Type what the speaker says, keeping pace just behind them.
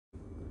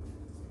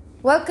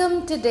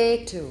Welcome to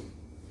day 2.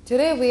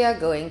 Today we are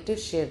going to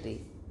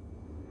Shirdi.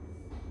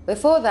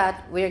 Before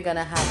that, we're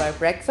gonna have our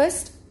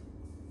breakfast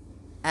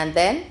and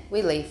then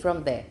we leave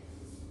from there.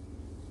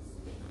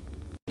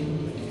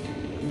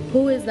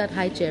 Who is that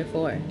high chair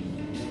for?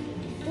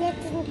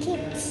 Little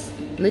kids.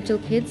 Little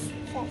kids?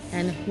 Yes.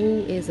 And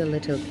who is a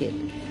little kid?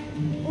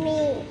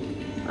 Me.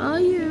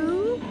 Are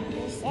you?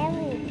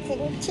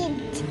 Little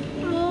kids.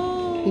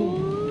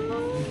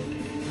 Oh.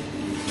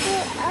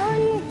 We're all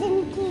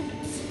little kids.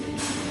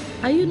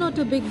 Are you not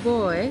a big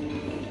boy?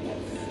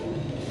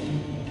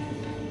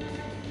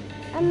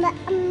 I'm a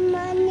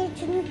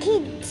little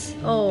kid.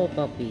 Oh,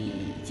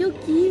 puppy, so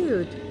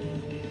cute.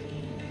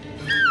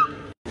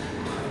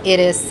 It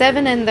is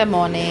 7 in the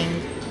morning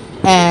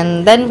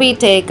and then we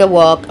take a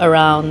walk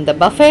around the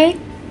buffet.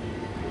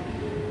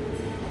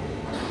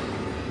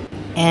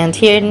 And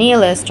here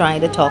Neil is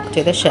trying to talk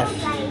to the chef.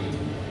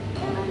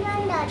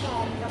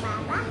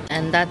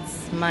 And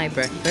that's my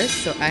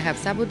breakfast. So I have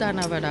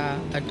sabudana vada,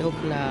 a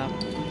dhokla,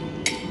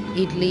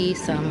 idli,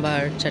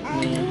 sambar,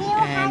 chutney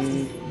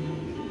and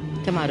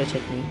tomato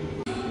chutney.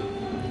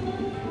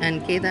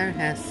 And Kedar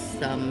has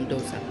some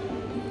dosa.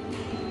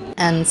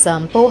 And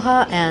some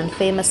poha and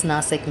famous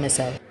Nasik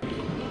misal.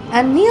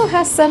 And Neil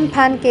has some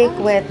pancake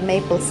with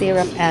maple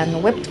syrup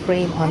and whipped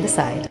cream on the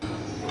side.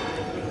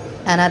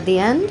 And at the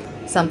end,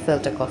 some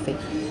filter coffee.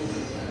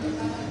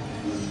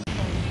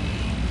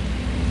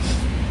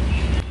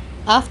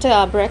 After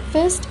our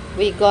breakfast,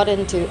 we got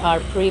into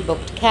our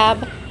pre-booked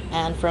cab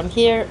and from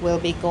here we'll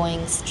be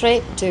going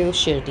straight to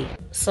Shirdi.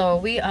 So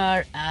we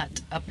are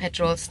at a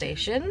petrol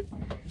station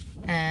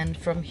and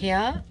from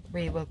here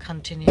we will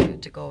continue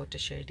to go to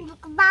Shirdi.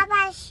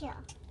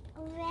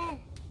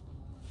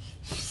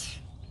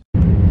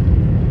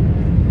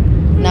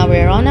 Now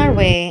we're on our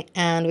way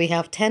and we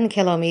have 10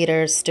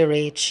 kilometers to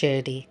reach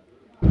Shirdi.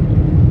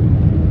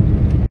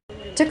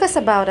 Took us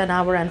about an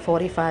hour and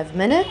 45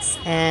 minutes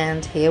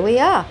and here we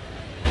are.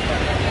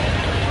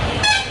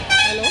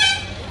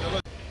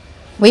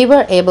 We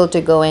were able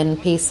to go in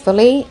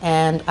peacefully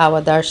and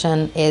our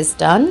darshan is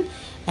done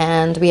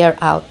and we are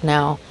out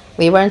now.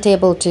 We weren't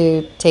able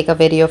to take a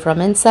video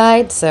from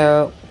inside,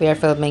 so we are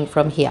filming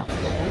from here.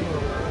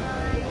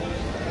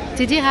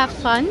 Did you have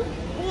fun?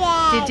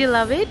 Yeah. Did you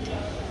love it?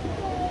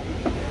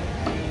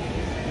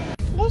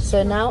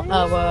 So now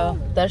our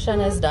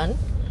darshan is done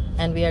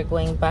and we are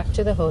going back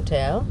to the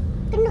hotel.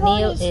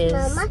 Neil is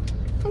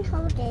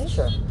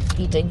sure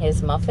eating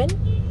his muffin.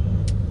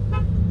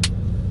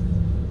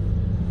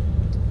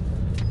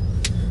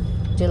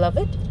 Do you love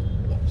it?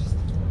 Yes.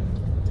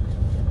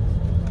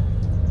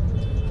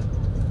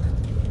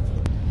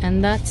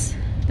 And that's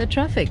the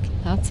traffic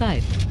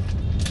outside.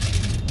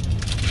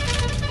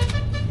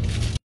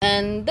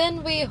 And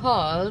then we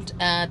halted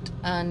at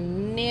a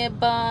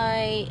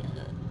nearby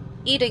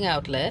eating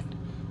outlet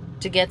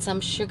to get some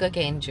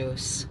sugarcane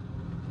juice.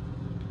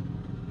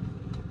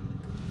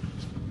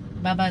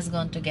 Baba's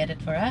going to get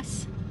it for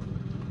us.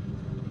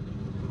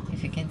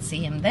 If you can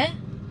see him there.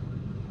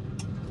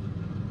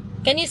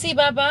 Can you see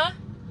Baba?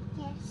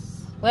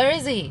 Yes. Where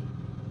is he?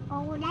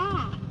 Over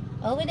there.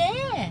 Over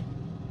there.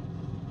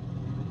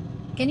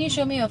 Can you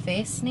show me your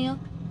face, Neil?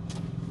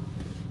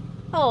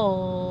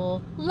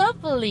 Oh,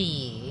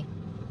 lovely.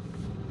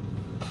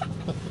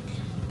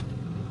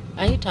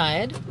 Are you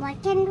tired?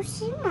 What can you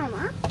see,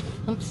 Mama?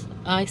 Oops,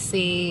 I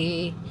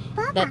see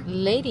Baba. that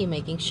lady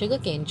making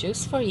sugarcane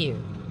juice for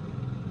you.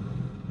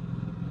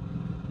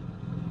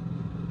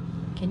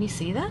 Can you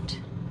see that?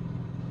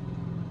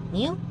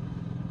 Neil?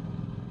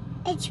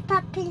 It's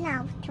popping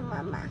out,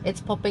 Mama.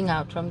 It's popping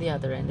out from the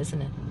other end,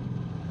 isn't it?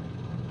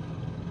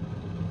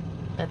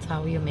 That's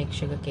how you make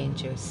sugarcane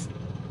juice.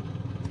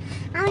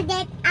 I'll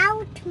get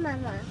out,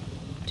 Mama.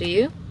 Do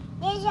you?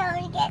 Yes,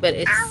 I'll get But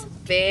it's out.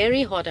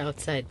 very hot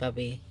outside,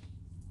 Bubby.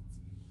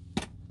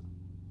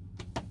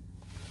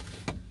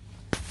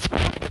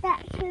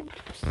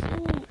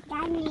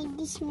 That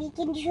lady's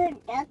making sugar.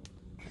 That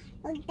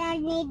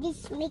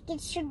lady's making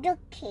sugar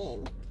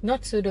cane.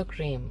 Not pseudo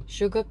cream,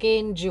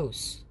 sugarcane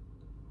juice.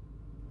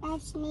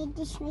 That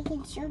lady's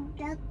making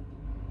sugar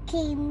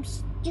cane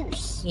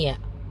juice. Yeah.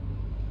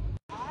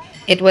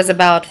 It was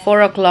about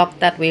 4 o'clock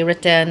that we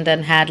returned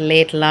and had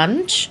late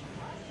lunch.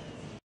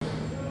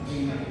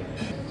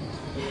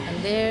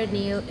 And there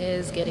Neil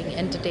is getting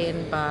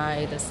entertained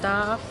by the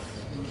staff.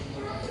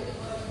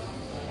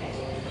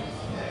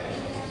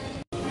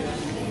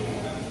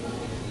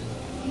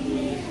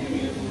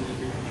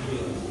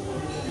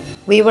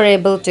 We were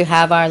able to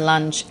have our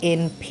lunch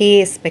in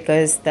peace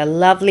because the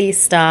lovely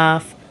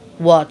staff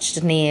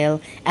watched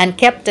Neil and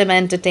kept him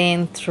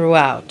entertained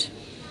throughout.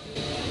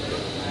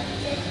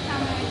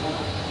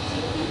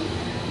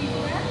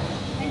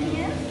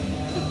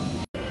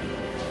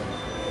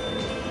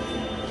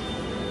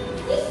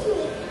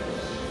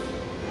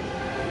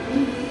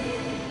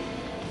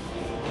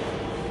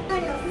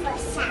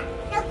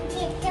 Look,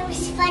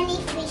 those funny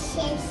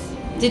fishes.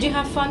 Did you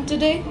have fun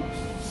today?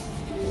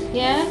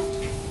 Yeah?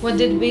 What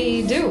did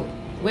we do?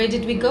 Where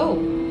did we go?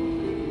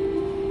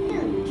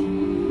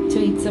 To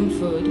eat some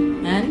food.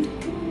 And?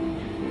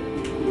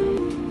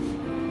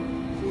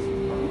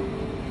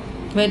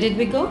 Where did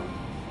we go?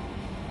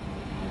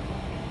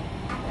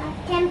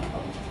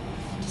 Temple.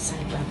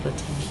 Sai Baba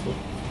Temple.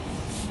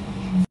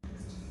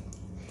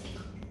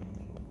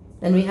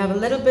 Then we have a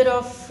little bit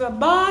of a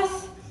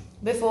bath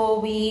before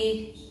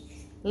we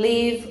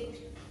leave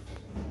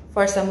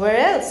for somewhere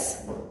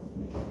else.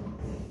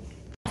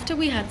 After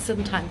we had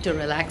some time to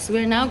relax,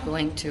 we're now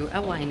going to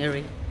a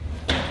winery.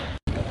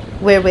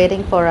 We're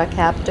waiting for a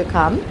cab to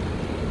come.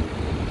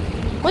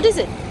 What is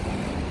it?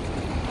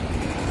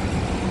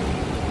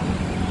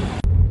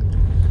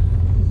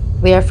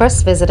 We are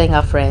first visiting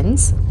our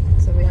friends.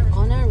 So we are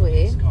on our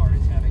way.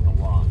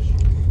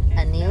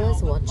 And Neil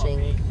is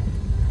watching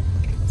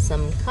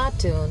some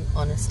cartoon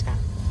on a stand.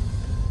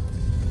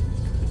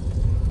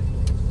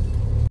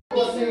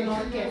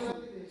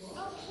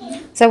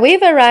 So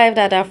we've arrived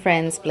at our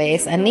friend's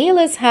place and Neil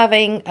is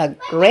having a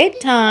great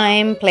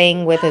time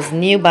playing with his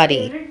new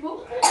buddy.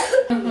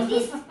 You want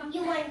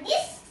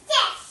this?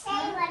 Yes,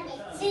 I want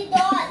it. Sit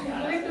down.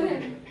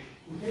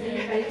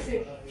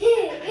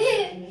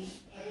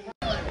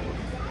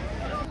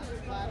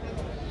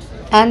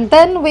 And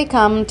then we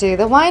come to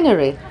the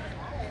winery.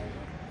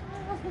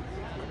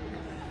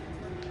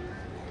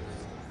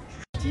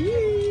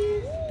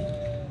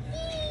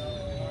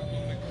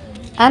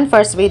 And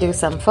first we do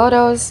some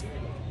photos.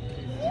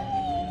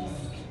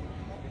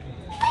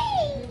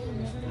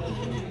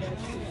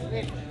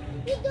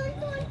 We don't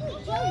want to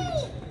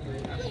jump.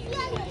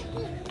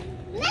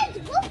 Let's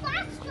go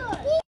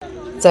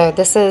faster. So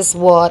this is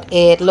what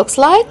it looks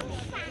like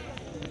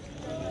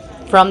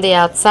from the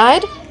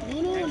outside.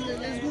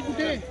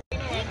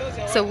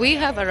 So we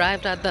have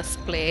arrived at this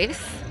place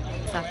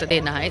Saturday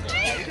night.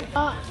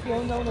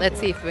 Let's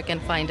see if we can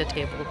find a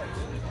table.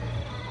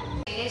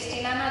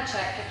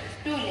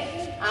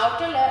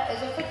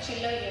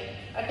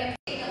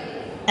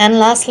 And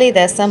lastly,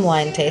 there's some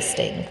wine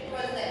tasting.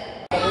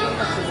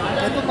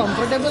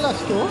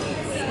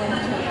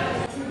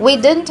 We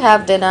didn't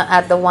have dinner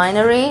at the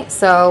winery,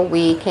 so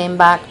we came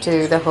back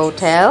to the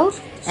hotel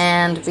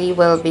and we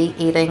will be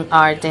eating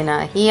our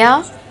dinner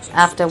here,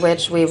 after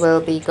which we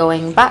will be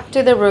going back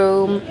to the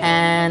room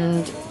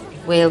and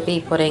we'll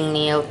be putting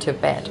Neil to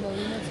bed.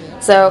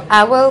 So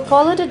I will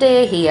call it a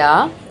day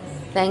here.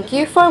 Thank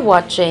you for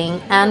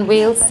watching and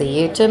we'll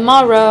see you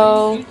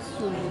tomorrow.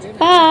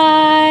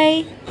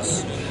 Bye!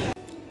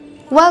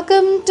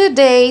 Welcome to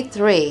day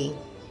 3.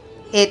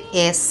 It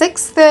is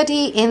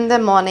 6:30 in the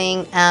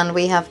morning and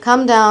we have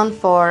come down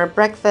for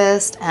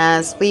breakfast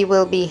as we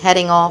will be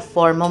heading off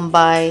for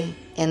Mumbai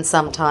in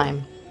some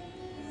time.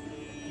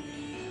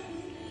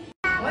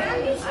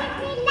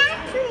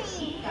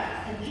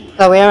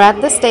 So we are at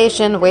the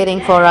station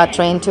waiting for our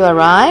train to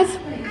arrive.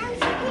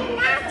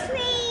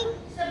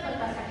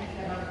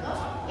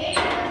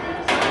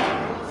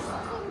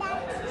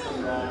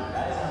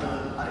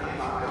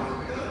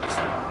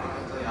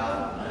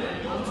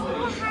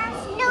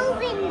 No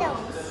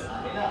windows.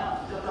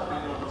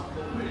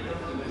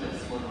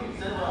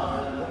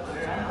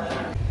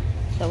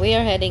 So we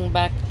are heading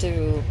back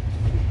to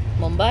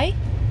Mumbai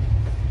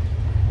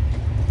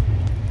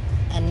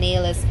and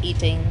Neil is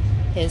eating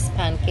his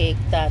pancake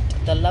that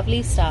the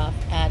lovely staff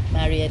at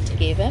Marriott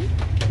gave him.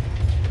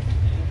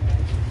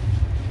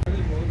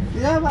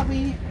 Yeah,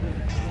 Bobby.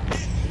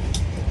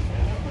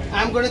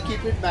 I'm gonna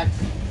keep it back.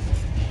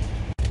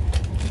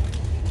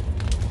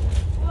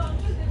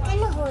 And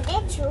hold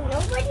it so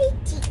nobody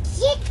takes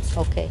it.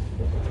 Okay.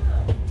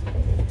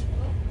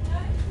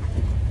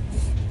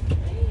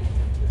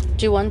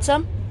 Do you want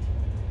some?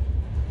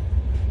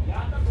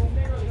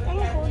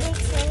 And hold it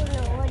so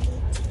nobody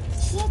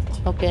takes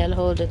it. Okay, I'll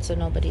hold it so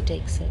nobody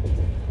takes it.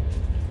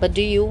 But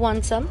do you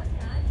want some?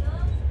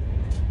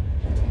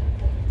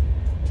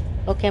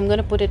 Okay, I'm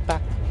gonna put it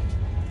back.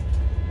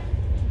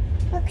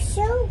 Look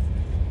so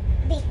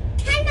big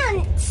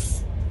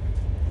cannons.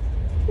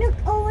 Look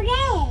over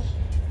there.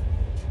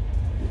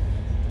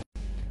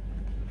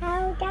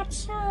 How that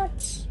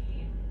shot.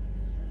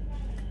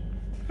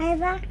 I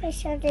back the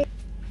shot.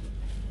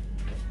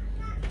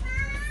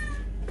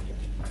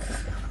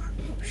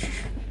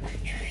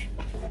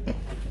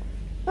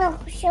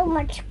 Look, so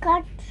much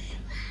cut.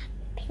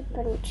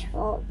 People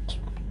shot.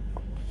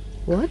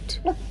 What?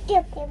 Look,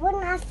 the people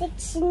now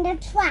sits in the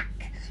truck.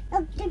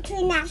 Look, the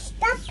train has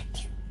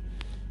stopped.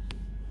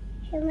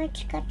 So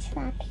much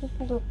kachra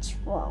people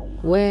throw.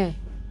 Where?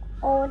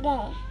 Over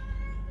there.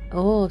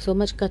 Oh, so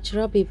much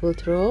kachra people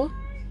throw.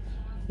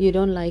 You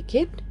don't like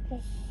it?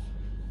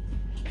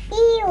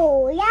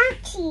 Ew,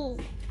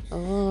 yucky.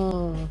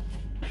 Oh.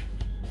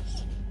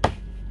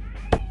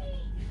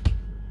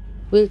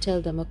 We'll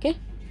tell them, okay?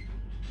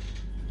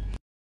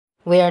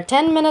 We are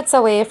 10 minutes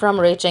away from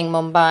reaching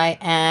Mumbai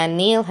and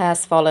Neil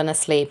has fallen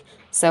asleep.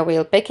 So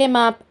we'll pick him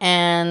up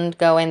and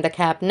go in the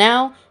cab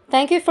now.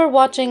 Thank you for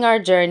watching our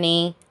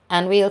journey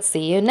and we'll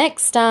see you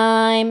next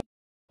time.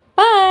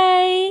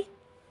 Bye!